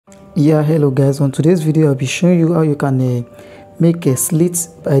Yeah, hello guys. On today's video I'll be showing you how you can make a slit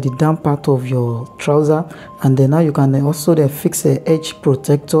by the down part of your trouser, and then now you can also fix a edge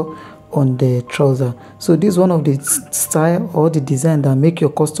protector on the trouser. So this is one of the style or the design that make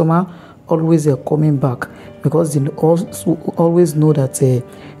your customer always coming back, because they also always know that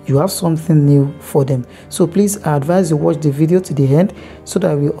you have something new for them. So please, I advise you watch the video to the end so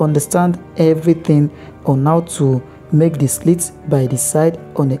that we understand everything on how to make the slits by the side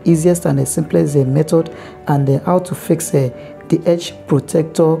on the easiest and the simplest method, and then how to fix the edge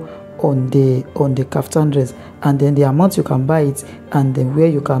protector on the kaftan dress, and then the amount you can buy it, and then where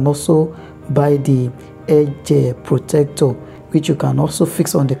you can also buy the edge protector, which you can also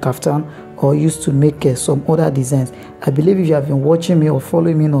fix on the kaftan or use to make some other designs. I believe if you have been watching me or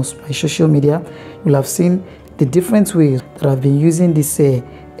following me on my social media, you'll have seen the different ways that I've been using this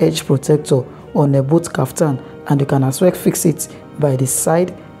edge protector on both kaftan, and you can as well fix it by the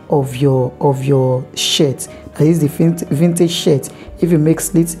side of your shirt. That is the vintage shirt. If you make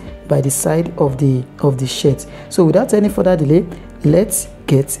slits by the side of the shirt. So without any further delay, let's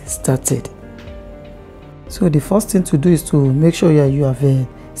get started. So the first thing to do is to make sure you have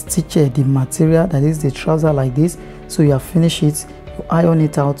stitched the material, that is the trouser, like this. So you have finished it, you iron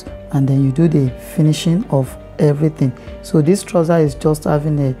it out, and then you do the finishing of everything. So this trouser is just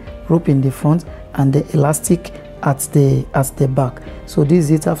having a rope in the front and the elastic at the back. So this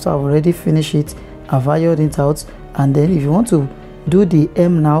is it after I've already finished it. I've ironed it out, and then if you want to do the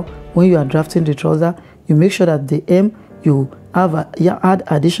hem now, when you are drafting the trouser, you make sure that the hem you add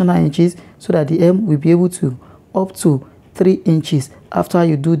additional inches, so that the hem will be able to up to 3 inches after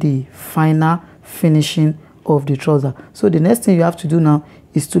you do the final finishing of the trouser. So the next thing you have to do now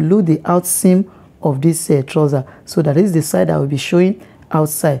is to loop the out seam of this trouser. So that is the side I will be showing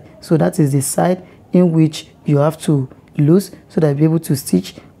outside. So that is the side in which you have to loose, so that you'll be able to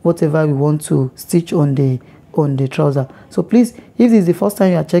stitch whatever we want to stitch on the trouser. So please, if this is the first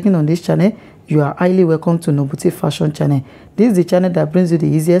time you are checking on this channel, you are highly welcome to Nobuti Fashion channel. This is the channel that brings you the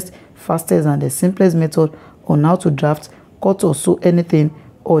easiest, fastest, and the simplest method on how to draft, cut, or sew anything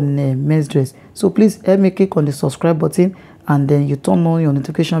on a men's dress. So please help me click on the subscribe button, and then you turn on your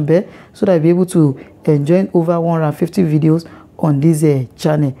notification bell, so that you'll be able to enjoy over 150 videos on this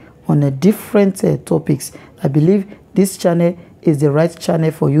channel on a different topics. I believe this channel is the right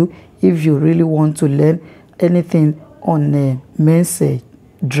channel for you if you really want to learn anything on a men's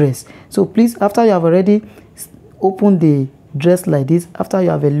dress. So please, after you have already opened the dress like this, after you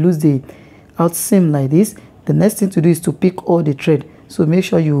have loosed the out seam like this, the next thing to do is to pick all the thread. So make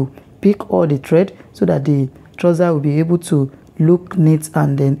sure you pick all the thread, so that the trouser will be able to look neat,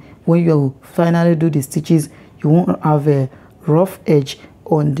 and then when you finally do the stitches, you won't have a rough edge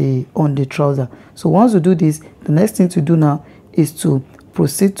on the trouser. So once you do this, the next thing to do now is to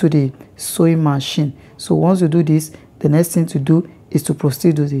proceed to the sewing machine. So once you do this, the next thing to do is to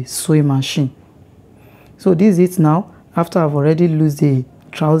proceed to the sewing machine. So this is it now after I've already loosed the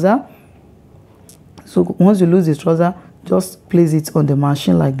trouser. So once you lose the trouser, just place it on the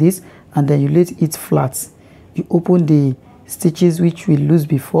machine like this, and then you let it flat. You open the stitches which we loosed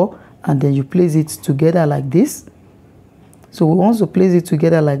before, and then you place it together like this. So once you place it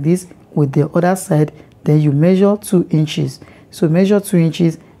together like this with the other side, then you measure 2 inches. So measure 2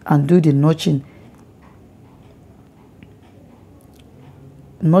 inches and do the notching.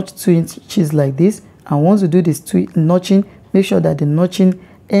 Notch 2 inches like this, and once you do this notching, make sure that the notching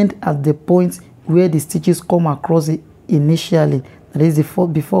end at the point where the stitches come across it initially. That is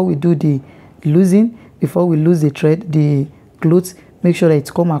before we do the loosing, before we lose the thread, the clothes, make sure that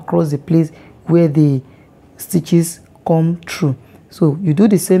it come across the place where the stitches come through. So you do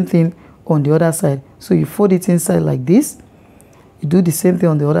the same thing on the other side. So you fold it inside like this, you do the same thing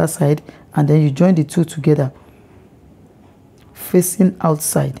on the other side, and then you join the two together facing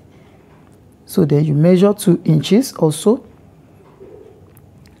outside. So then you measure 2 inches also.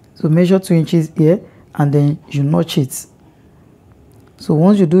 So measure 2 inches here, and then you notch it. So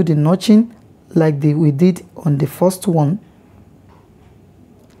once you do the notching like we did on the first one,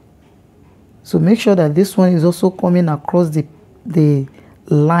 so make sure that this one is also coming across the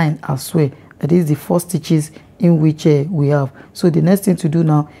line as well. That is the 4 stitches in which we have. So the next thing to do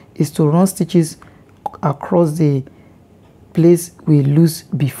now is to run stitches across the place we loose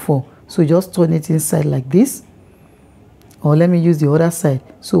before. So just turn it inside like this, or let me use the other side.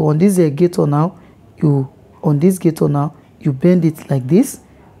 So on this gator now, you bend it like this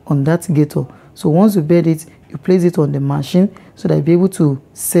on that gator. So once you bend it, you place it on the machine, so that you'll be able to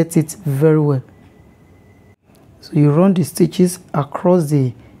set it very well. So you run the stitches across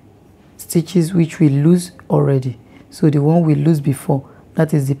the stitches which we lose already. So the one we lose before,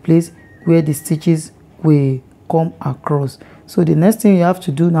 that is the place where the stitches will come across. So the next thing you have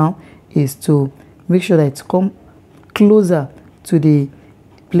to do now is to make sure that it come closer to the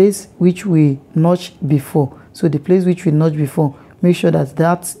place which we notched before. So the place which we notched before, make sure that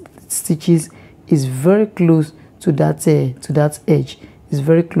that stitches is very close to that edge. It's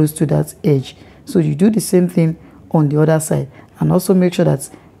very close to that edge. So you do the same thing on the other side, and also make sure that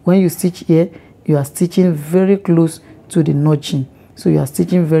when you stitch here, you are stitching very close to the notching. So you are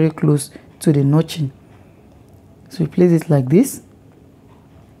stitching very close to the notching. So you place it like this,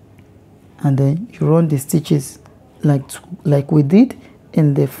 and then you run the stitches like we did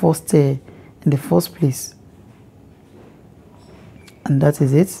in the first place, and that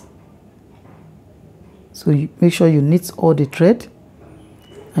is it. So you make sure you knit all the thread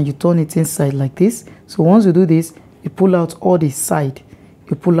and you turn it inside like this. So once you do this, you pull out all the side,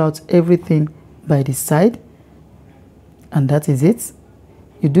 you pull out everything by the side, and that is it.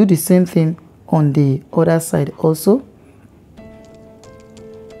 You do the same thing on the other side also.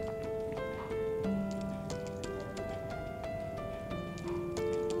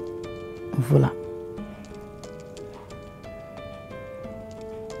 Voila.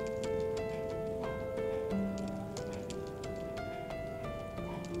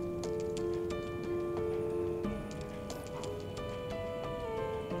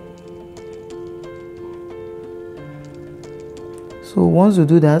 So once you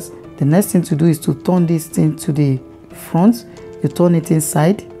do that, the next thing to do is to turn this thing to the front. You turn it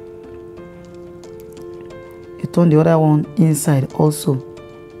inside. You turn the other one inside also.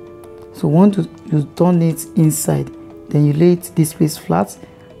 So once you turn it inside, then you lay it this place flat.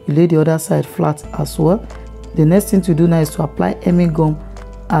 You lay the other side flat as well. The next thing to do now is to apply hemming gum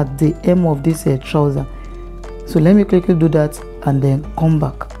at the hem of this trouser. So let me quickly do that and then come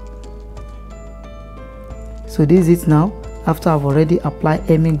back. So this is it now, after I've already applied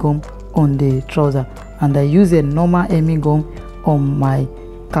hemming gum on the trouser, and I use a normal hemming gum on my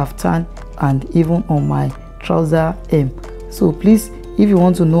kaftan and even on my trouser hem. So please, if you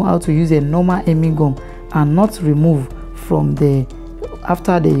want to know how to use a normal hemming gum and not remove from the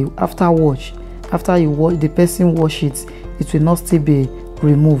after the person wash it, it will not still be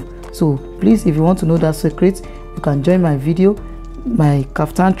removed. So please, if you want to know that secret, you can join my video, my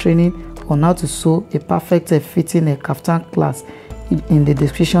kaftan training on how to sew a perfect fitting kaftan class in the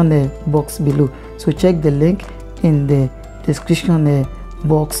description box below. So check the link in the description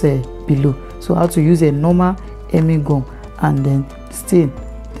box below. So how to use a normal hemming gum, and then still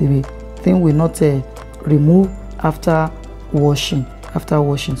the thing will not remove after washing.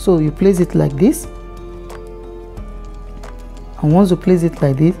 So you place it like this, and once you place it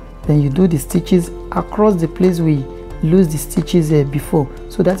like this, then you do the stitches across the place we lose the stitches before.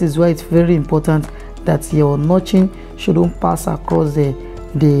 So that is why it's very important that your notching shouldn't pass across the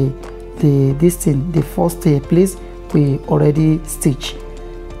first place we already stitch.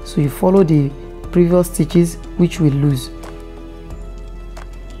 So you follow the previous stitches which we lose,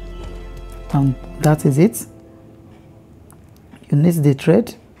 and that is it. You knit the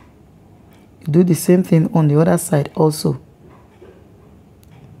thread. You do the same thing on the other side also.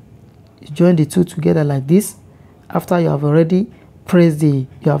 You join the two together like this. After you have already pressed you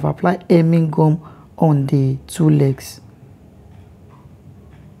have applied hemming gum on the two legs.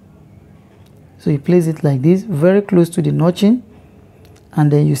 So you place it like this, very close to the notching,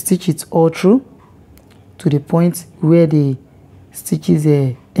 and then you stitch it all through to the point where the stitches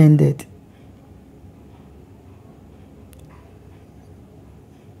ended.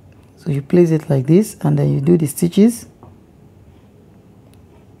 So you place it like this, and then you do the stitches.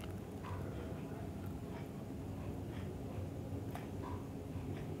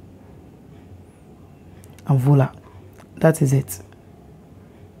 And voila, that is it.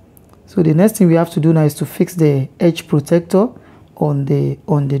 So the next thing we have to do now is to fix the edge protector on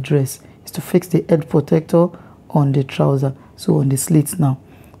the dress. Is to fix the edge protector on the trouser, so on the slits now.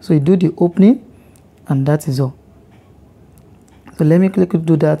 So you do the opening, and that is all. So let me quickly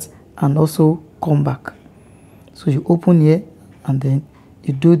do that and also come back. So you open here, and then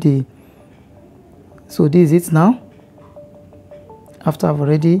you do the, so this is it now. After I've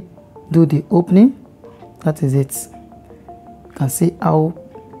already do the opening, that is it. You can see how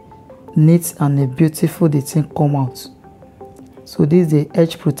neat and beautiful the thing come out. So this is the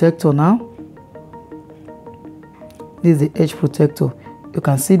edge protector now. This is the edge protector. You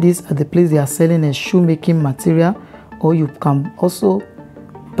can see this at the place they are selling a shoemaking material, or you can also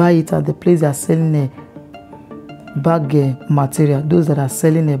buy it at the place they are selling a bag material. Those that are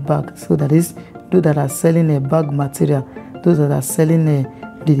selling a bag, so that is those that are selling a bag material, those that are selling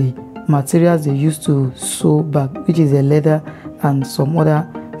the materials they use to sew bag, which is a leather and some other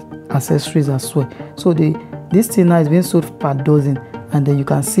accessories as well. So this thing now is being sold per dozen, and then you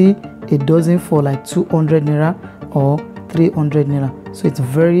can see a dozen for like 200 naira or 300 naira. So it's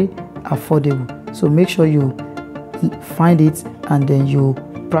very affordable. So make sure you find it and then you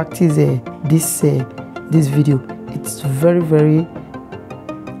practice this video. It's very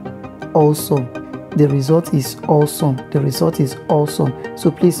awesome. The result is awesome.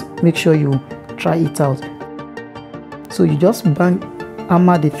 So please make sure you try it out. So you just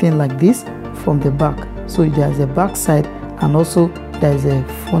hammer the thing like this from the back. So there's a back side and also there's a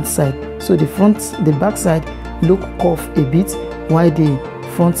front side. So the back side look curved a bit, while the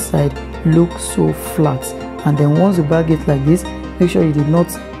front side look so flat. And then once you bag it like this, make sure you did not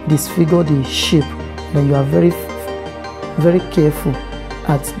disfigure the shape. Then you are very careful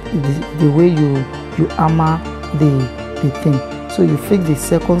at the way you hammer the thing. So you fix the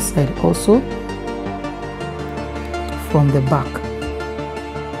second side also from the back,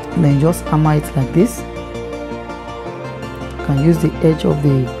 and then just hammer it like this. You can use the edge of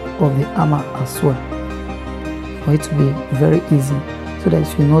the hammer as well for it to be very easy, so that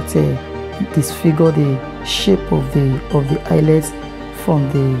it will not disfigure the shape of the eyelets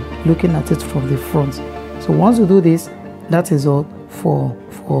from looking at it from the front. So once you do this, that is all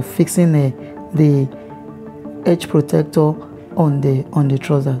for fixing the edge protector on the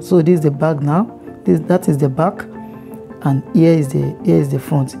trouser. So this is the back now. That is the back, and here is the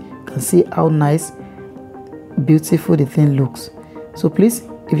front. You can see how nice, beautiful the thing looks. So please,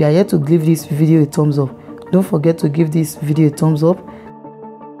 if you are here to give this video a thumbs up, don't forget to give this video a thumbs up,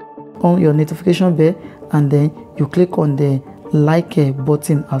 on your notification bell, and then you click on the like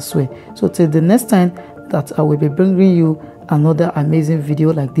button as well. So till the next time that I will be bringing you another amazing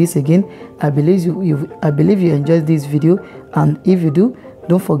video like this again, I believe you enjoyed this video, and if you do,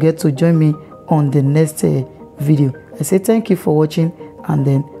 don't forget to join me on the next video. I say thank you for watching, and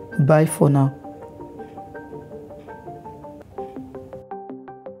then bye for now.